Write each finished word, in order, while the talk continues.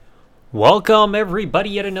Welcome, everybody,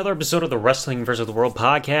 yet another episode of the Wrestling vs. the World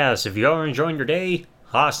podcast. If you are enjoying your day,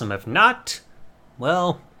 awesome. If not,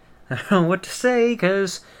 well, I don't know what to say,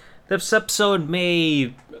 because this episode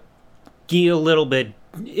may be a little bit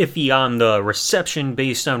iffy on the reception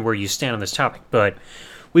based on where you stand on this topic, but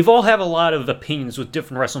we've all have a lot of opinions with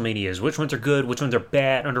different WrestleManias. Which ones are good, which ones are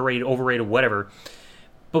bad, underrated, overrated, whatever.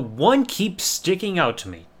 But one keeps sticking out to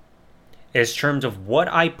me as terms of what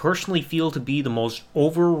I personally feel to be the most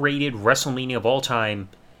overrated WrestleMania of all time,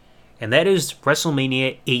 and that is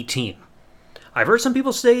WrestleMania 18. I've heard some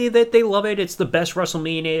people say that they love it, it's the best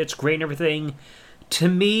WrestleMania, it's great and everything. To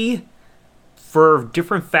me, for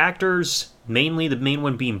different factors, mainly the main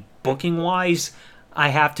one being booking-wise,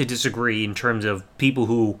 I have to disagree in terms of people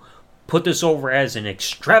who put this over as an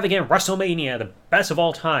extravagant WrestleMania, the best of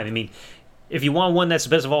all time. I mean, if you want one that's the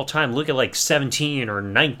best of all time, look at like 17 or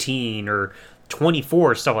 19 or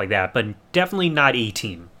 24, stuff like that, but definitely not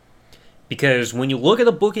 18. Because when you look at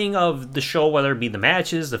the booking of the show, whether it be the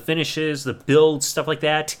matches, the finishes, the builds, stuff like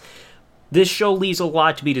that, this show leaves a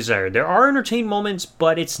lot to be desired. There are entertaining moments,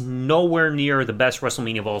 but it's nowhere near the best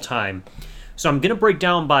WrestleMania of all time. So I'm going to break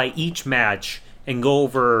down by each match and go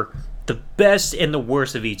over the best and the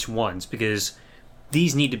worst of each ones, because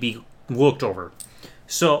these need to be looked over.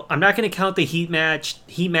 So, I'm not going to count the heat match.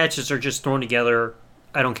 Heat matches are just thrown together.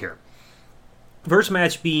 I don't care. First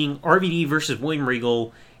match being RVD versus William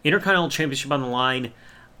Regal, Intercontinental Championship on the line.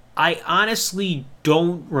 I honestly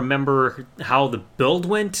don't remember how the build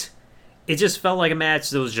went. It just felt like a match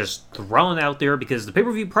that was just thrown out there because the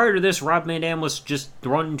pay-per-view prior to this, Rob Van Dam was just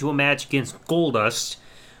thrown into a match against Goldust,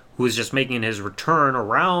 who was just making his return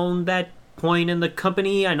around that point in the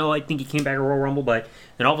company. I think he came back at Royal Rumble, but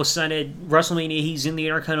then all of a sudden at WrestleMania he's in the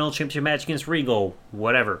Intercontinental Championship match against Regal,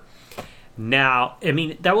 whatever. Now, I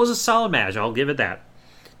mean, that was a solid match, I'll give it that.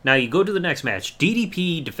 Now you go to the next match,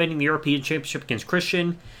 DDP defending the European Championship against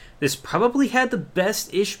Christian. This probably had the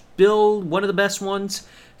best-ish build, one of the best ones,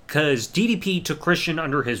 because DDP took Christian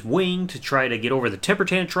under his wing to try to get over the temper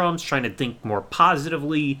tantrums, trying to think more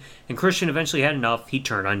positively, and Christian eventually had enough, he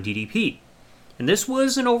turned on DDP. And this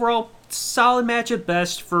was an overall solid match at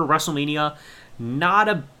best for WrestleMania. Not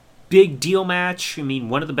a big deal match. I mean,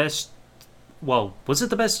 one of the best... Well, was it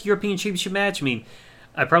the best European Championship match? I mean,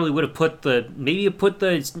 I probably would have put the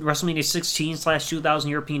WrestleMania 16/2000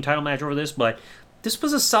 European title match over this, but this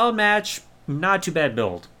was a solid match. Not too bad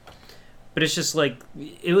build. But it's just like,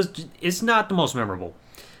 it's not the most memorable.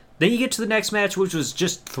 Then you get to the next match, which was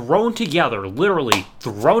just thrown together. Literally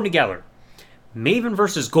thrown together. Maven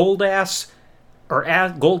versus Goldust. Or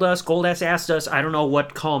Goldust asked us, I don't know what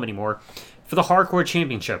to call him anymore, for the Hardcore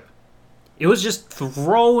Championship. It was just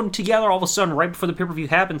thrown together all of a sudden right before the pay-per-view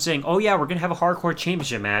happened, saying, oh yeah, we're going to have a Hardcore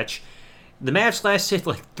Championship match. The match lasted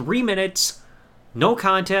like 3 minutes, no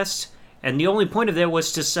contest, and the only point of that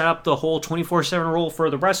was to set up the whole 24/7 rule for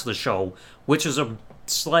the rest of the show, which is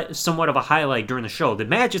somewhat of a highlight during the show. The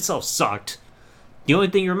match itself sucked. The only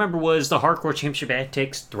thing you remember was the Hardcore Championship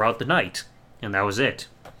antics throughout the night, and that was it.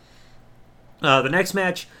 The next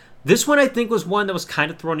match, this one I think was one that was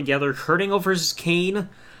kind of thrown together. Kurt Angle versus Kane.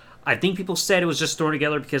 I think people said it was just thrown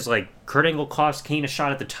together because like Kurt Angle cost Kane a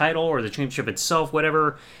shot at the title or the championship itself,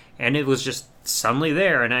 whatever, and it was just suddenly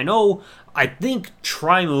there. And I think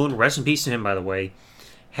Tri-Moon, rest in peace to him by the way,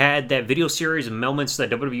 had that video series of moments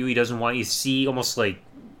that WWE doesn't want you to see, almost like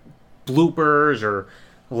bloopers or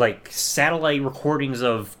like satellite recordings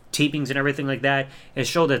of tapings and everything like that, and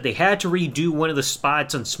showed that they had to redo one of the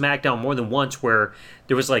spots on SmackDown more than once where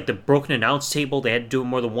there was like the broken announce table. They had to do it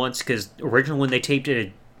more than once because originally when they taped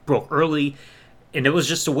it broke early, and it was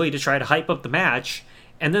just a way to try to hype up the match.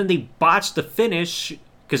 And then they botched the finish,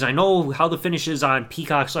 because I know how the finish is on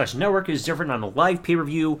Peacock/Network is different on the live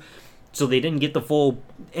pay-per-view, so they didn't get the full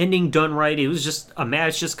ending done right. It was just a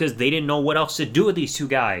match just because they didn't know what else to do with these two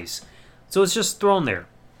guys, so it's just thrown there.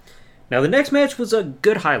 Now, the next match was a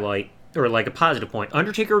good highlight, or like a positive point.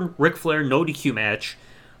 Undertaker and Ric Flair, no DQ match.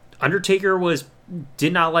 Undertaker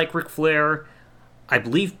did not like Ric Flair. I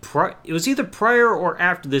believe it was either prior or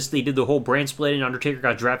after this they did the whole brand split and Undertaker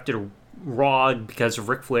got drafted to Raw because of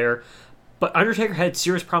Ric Flair. But Undertaker had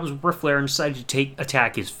serious problems with Ric Flair and decided to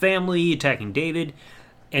attack his family, attacking David.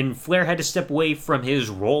 And Flair had to step away from his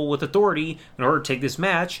role with authority in order to take this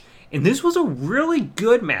match. And this was a really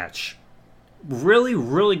good match. Really,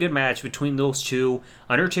 really good match between those two.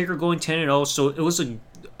 Undertaker going 10-0, so it was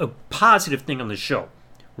a positive thing on the show.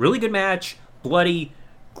 Really good match, bloody,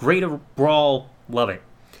 great brawl, love it.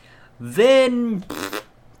 Then,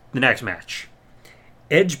 the next match.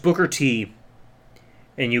 Edge Booker T.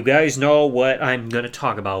 And you guys know what I'm going to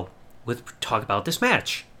talk about this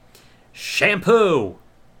match. Shampoo.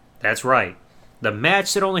 That's right. The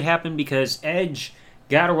match that only happened because Edge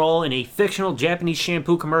got a role in a fictional Japanese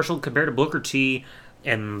shampoo commercial compared to Booker T,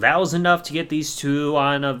 and that was enough to get these two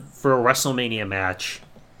on for a WrestleMania match.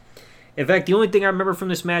 In fact, the only thing I remember from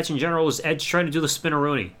this match in general was Edge trying to do the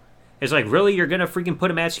Spinneroonie. It's like, really? You're going to freaking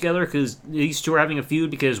put a match together because these two are having a feud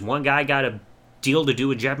because one guy got a deal to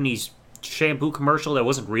do a Japanese shampoo commercial that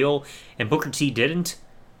wasn't real and Booker T didn't?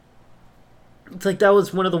 It's like that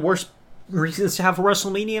was one of the worst reasons to have a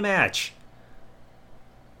WrestleMania match.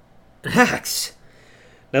 Next.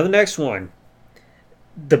 Now the next one.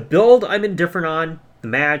 The build I'm indifferent on. The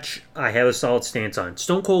match I have a solid stance on.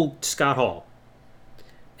 Stone Cold Scott Hall.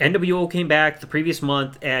 NWO came back the previous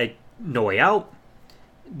month at No Way Out.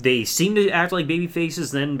 They seemed to act like baby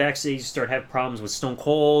faces, then backstage started having problems with Stone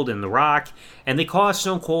Cold and The Rock, and they cost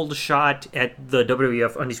Stone Cold a shot at the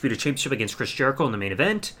WWF Undisputed Championship against Chris Jericho in the main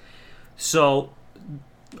event. So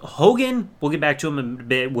Hogan, we'll get back to him in a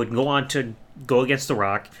bit, would go on to go against The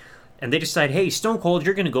Rock, and they decide, hey, Stone Cold,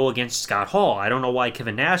 you're going to go against Scott Hall. I don't know why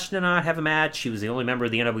Kevin Nash did not have a match. He was the only member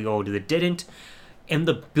of the NWO that didn't. And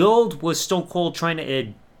the build was Stone Cold trying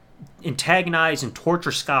to antagonize and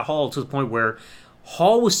torture Scott Hall to the point where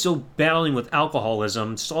Hall was still battling with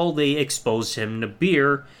alcoholism, so they exposed him to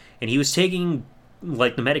beer, and he was taking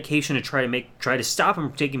like the medication to try to stop him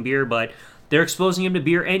from taking beer, but they're exposing him to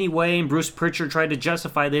beer anyway, and Bruce Pritchard tried to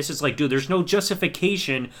justify this. It's like, dude, there's no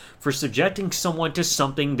justification for subjecting someone to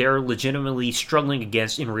something they're legitimately struggling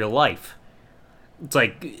against in real life. It's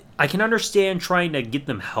like, I can understand trying to get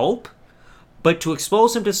them help, but to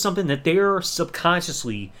expose them to something that they're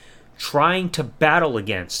subconsciously trying to battle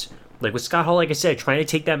against, like with Scott Hall, like I said, trying to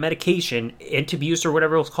take that medication, Antabuse or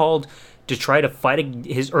whatever it was called, to try to fight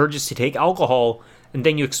his urges to take alcohol, and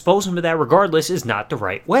then you expose him to that regardless, is not the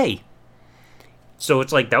right way. So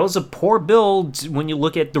it's like, that was a poor build when you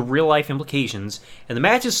look at the real life implications, and the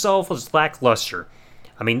match itself was lackluster.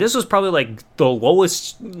 I mean, this was probably like the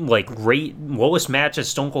lowest match that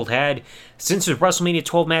Stone Cold had since his WrestleMania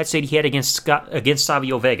 12 match that he had against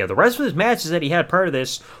Savio Vega. The rest of his matches that he had prior to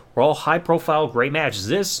this were all high-profile, great matches.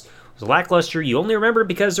 This was lackluster. You only remember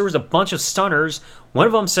because there was a bunch of stunners. One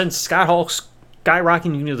of them sent Scott Hall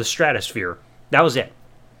skyrocketing into the stratosphere. That was it.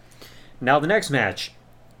 Now the next match,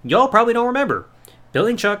 y'all probably don't remember.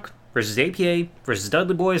 Billy and Chuck versus APA versus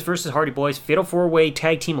Dudley Boys versus Hardy Boys, Fatal 4-Way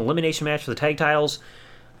Tag Team Elimination match for the tag titles.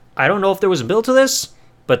 I don't know if there was a build to this,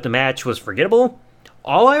 but the match was forgettable.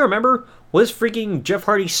 All I remember was freaking Jeff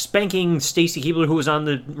Hardy spanking Stacy Keibler, who was on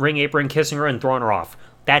the ring apron, kissing her and throwing her off.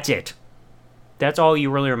 That's it. That's all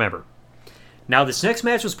you really remember. Now, this next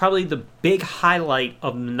match was probably the big highlight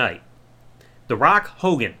of the night. The Rock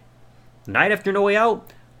Hogan. The night after No Way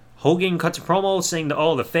Out, Hogan cuts a promo saying to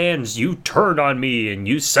all the fans, you turned on me and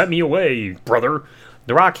you sent me away, brother.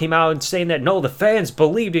 The Rock came out and saying that, no, the fans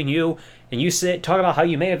believed in you, and you talk about how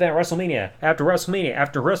you main event WrestleMania after WrestleMania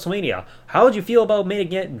after WrestleMania. How would you feel about main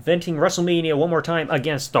eventing WrestleMania one more time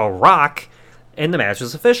against The Rock? And the match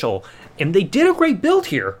was official. And they did a great build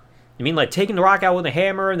here. I mean, like taking The Rock out with a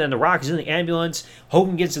hammer, and then The Rock is in the ambulance.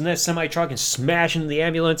 Hogan gets in that semi-truck and smash into the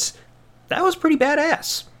ambulance. That was pretty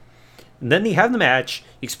badass. And then they have the match.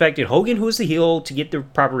 You expected Hogan, who was the heel, to get the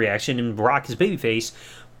proper reaction, and Rock is babyface.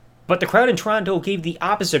 But the crowd in Toronto gave the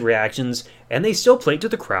opposite reactions, and they still played to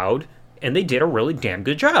the crowd, and they did a really damn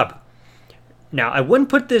good job. Now, I wouldn't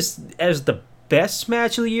put this as the best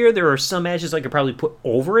match of the year. There are some matches I could probably put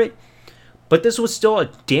over it, but this was still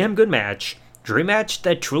a damn good match. Dream match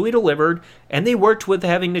that truly delivered, and they worked with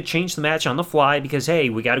having to change the match on the fly because, hey,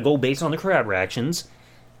 we got to go based on the crowd reactions.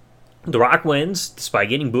 The Rock wins, despite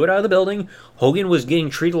getting booed out of the building. Hogan was getting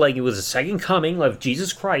treated like he was a second coming of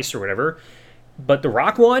Jesus Christ or whatever. But The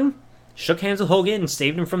Rock won, shook hands with Hogan, and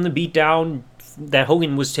saved him from the beatdown that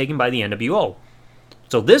Hogan was taken by the NWO.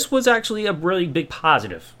 So this was actually a really big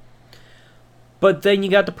positive. But then you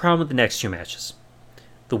got the problem with the next two matches.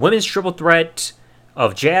 The women's triple threat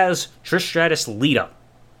of Jazz, Trish Stratus lead up.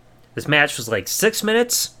 This match was like 6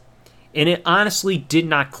 minutes, and it honestly did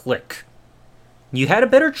not click. You had a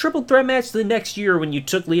better triple threat match the next year when you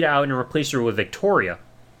took Lita out and replaced her with Victoria.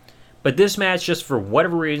 But this match, just for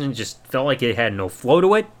whatever reason, just felt like it had no flow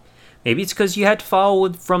to it. Maybe it's because you had to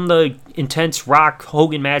follow from the intense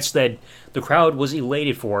Rock-Hogan match that the crowd was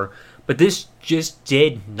elated for. But this just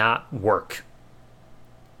did not work.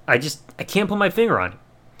 I can't put my finger on it.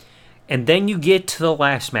 And then you get to the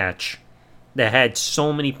last match that had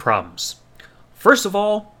so many problems. First of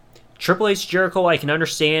all, Triple H Jericho, I can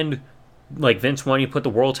understand, like Vince wanting to put the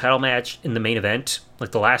world title match in the main event,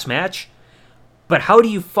 like the last match. But how do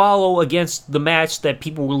you follow against the match that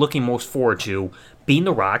people were looking most forward to, being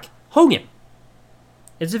The Rock, Hogan?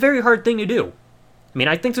 It's a very hard thing to do. I mean,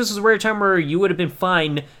 I think this is a rare time where you would have been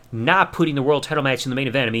fine not putting the world title match in the main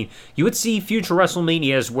event. I mean, you would see future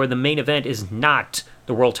WrestleManias where the main event is not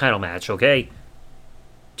the world title match, okay?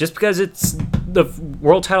 Just because it's the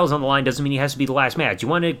world title's on the line doesn't mean it has to be the last match. You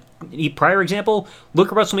want a prior example? Look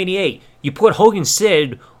at WrestleMania 8. You put Hogan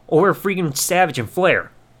Sid over freaking Savage and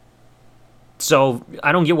Flair. So,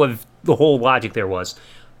 I don't get what the whole logic there was.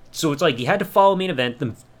 So, it's like you had to follow main event.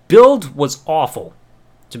 The build was awful,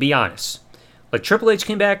 to be honest. Like, Triple H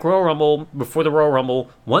came back, Royal Rumble, before the Royal Rumble,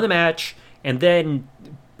 won the match, and then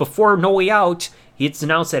before No Way Out, it's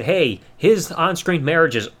announced that, hey, his on-screen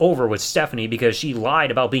marriage is over with Stephanie because she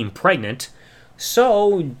lied about being pregnant.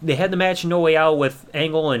 So, they had the match in No Way Out with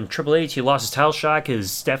Angle and Triple H. He lost his title shot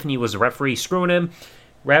because Stephanie was the referee screwing him.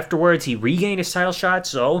 Afterwards, he regained his title shot,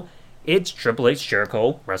 so it's Triple H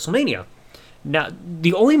Jericho WrestleMania. Now,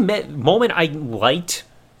 the only moment I liked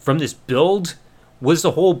from this build was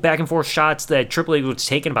the whole back and forth shots that Triple H was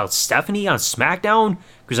taking about Stephanie on SmackDown,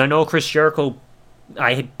 because I know Chris Jericho,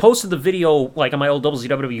 I had posted the video like on my old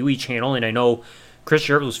WWE channel, and I know Chris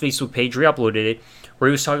Jericho's Facebook page re-uploaded it, where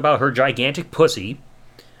he was talking about her gigantic pussy.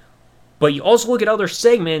 But you also look at other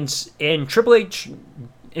segments, and Triple H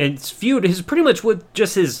and his feud is pretty much with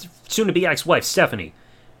just his soon-to-be ex-wife, Stephanie.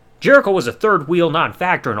 Jericho was a third wheel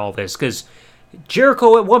non-factor in all this, because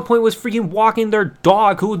Jericho at one point was freaking walking their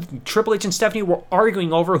dog, who Triple H and Stephanie were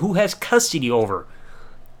arguing over who has custody over.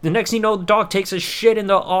 The next thing you know, the dog takes a shit in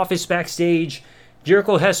the office backstage.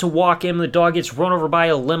 Jericho has to walk him, the dog gets run over by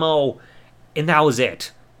a limo, and that was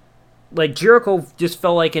it. Like, Jericho just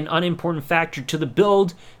felt like an unimportant factor to the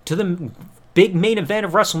build, to the big main event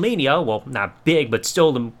of WrestleMania. Well, not big, but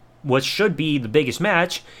still what should be the biggest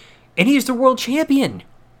match. And he's the world champion.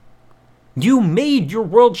 You made your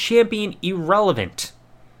world champion irrelevant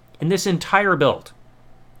in this entire build.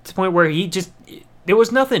 To the point where there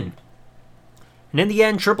was nothing. And in the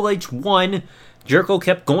end, Triple H won. Jericho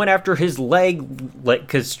kept going after his leg,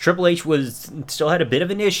 because Triple H still had a bit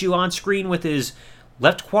of an issue on screen with his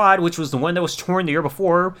left quad, which was the one that was torn the year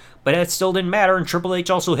before, but that still didn't matter, and Triple H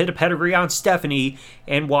also hit a pedigree on Stephanie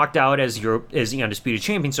and walked out as the Undisputed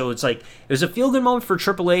Champion. So it's like, it was a feel-good moment for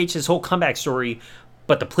Triple H, his whole comeback story,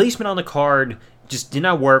 but the placement on the card just did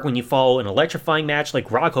not work when you follow an electrifying match like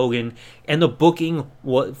Rock Hogan, and the booking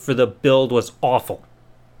for the build was awful.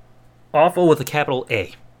 Awful with a capital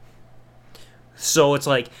A. So it's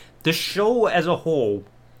like, the show as a whole,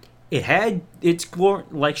 it had its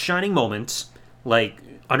shining moments. Like,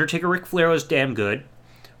 Undertaker Ric Flair was damn good.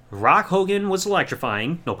 Rock Hogan was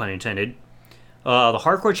electrifying, no pun intended. The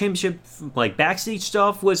Hardcore Championship, backstage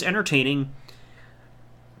stuff was entertaining.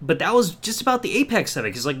 But that was just about the apex of it.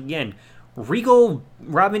 Because, again, Regal,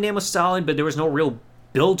 Rob Van Dam was solid, but there was no real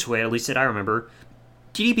build to it, at least that I remember.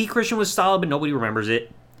 TDP Christian was solid, but nobody remembers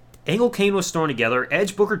it. Angle Kane was thrown together.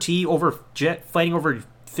 Edge Booker T fighting over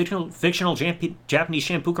fictional Japanese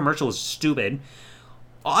shampoo commercial was stupid.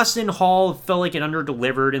 Austin Hall felt like it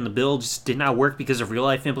under-delivered, and the build just did not work because of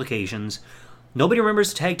real-life implications. Nobody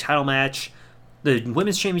remembers the tag title match. The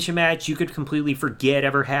women's championship match, you could completely forget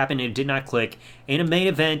ever happened. It did not click. In a main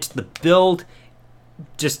event, the build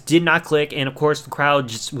just did not click, and of course, the crowd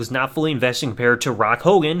just was not fully invested compared to Rock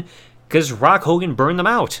Hogan, because Rock Hogan burned them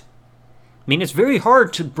out. I mean, it's very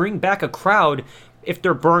hard to bring back a crowd if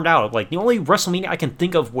they're burned out. Like, the only WrestleMania I can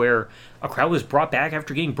think of where a crowd was brought back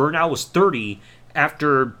after getting burned out was 30,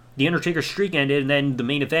 after the Undertaker streak ended, and then the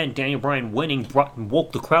main event, Daniel Bryan winning,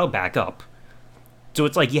 woke the crowd back up. So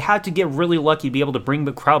it's like, you had to get really lucky to be able to bring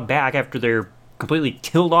the crowd back after they're completely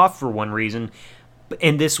killed off for one reason,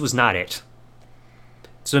 and this was not it.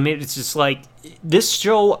 So I mean, it's just like, this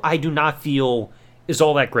show I do not feel is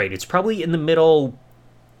all that great. It's probably in the middle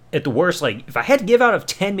at the worst. Like, if I had to give out of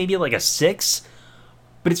 10, maybe like a 6,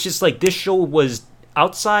 but it's just like, this show was,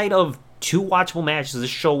 outside of 2 watchable matches, this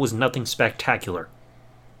show was nothing spectacular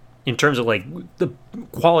in terms of like the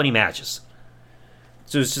quality matches.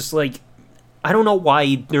 So it's just like, I don't know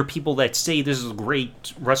why there are people that say this is a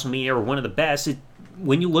great WrestleMania or one of the best.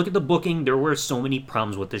 When you look at the booking, there were so many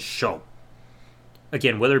problems with this show.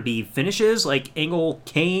 Again, whether it be finishes like Angle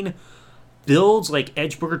Kane, builds like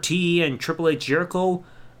Edge Booker T and Triple H Jericho,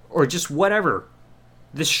 or just whatever.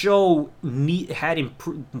 This show had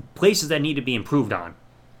places that need to be improved on.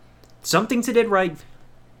 Some things it did right,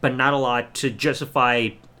 but not a lot to justify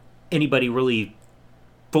anybody really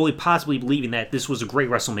fully possibly believing that this was a great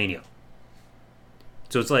WrestleMania.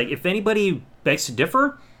 So it's like, if anybody begs to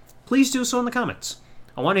differ, please do so in the comments.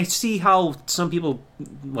 I want to see how some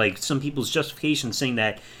people's justification saying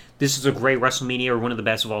that this is a great WrestleMania or one of the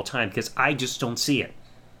best of all time, because I just don't see it.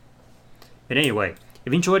 But anyway,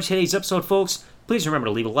 if you enjoyed today's episode, folks, Please remember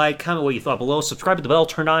to leave a like, comment what you thought below, subscribe with the bell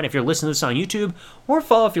turned on if you're listening to this on YouTube, or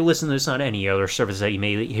follow if you're listening to this on any other service that you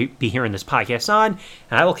may be hearing this podcast on.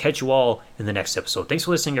 And I will catch you all in the next episode. Thanks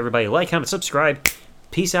for listening, everybody. Like, comment, subscribe.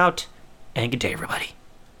 Peace out, and good day, everybody.